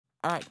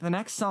All right, the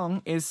next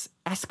song is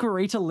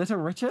Esquerita Little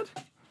Richard.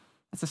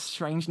 That's a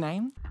strange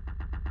name.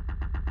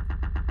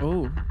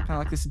 Oh, kind of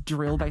like this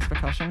drill-based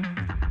percussion.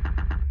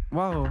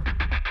 Whoa.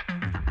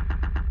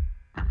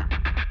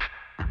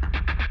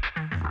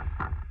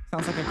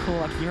 Sounds like a cool,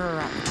 like,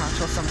 Euro-rap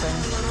patch or something.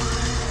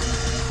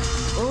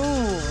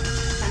 Ooh.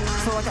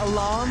 So, like,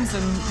 alarms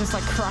and just,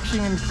 like,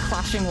 crashing and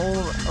clashing all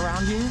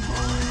around you.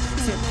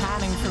 You see it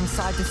panning from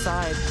side to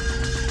side.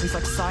 These,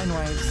 like, sine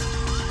waves.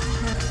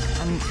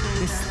 And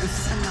this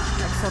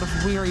like, sort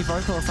of weary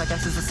vocalist, I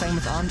guess, is the same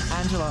with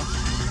Angela.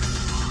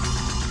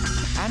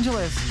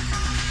 Angela's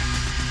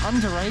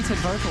underrated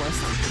vocalist.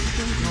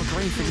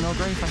 Ignore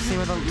grief. I see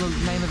where the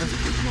name of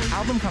the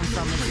album comes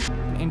from. It's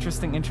an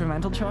interesting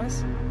instrumental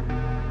choice.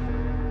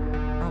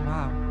 Oh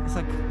wow, it's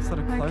like sort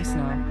of close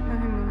now.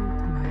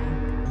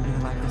 I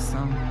really like this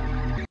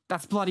song.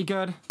 That's bloody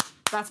good.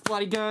 That's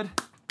bloody good.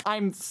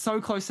 I'm so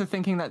close to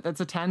thinking that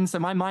that's a 10, so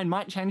my mind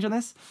might change on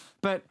this,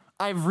 but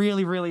I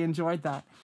really, really enjoyed that.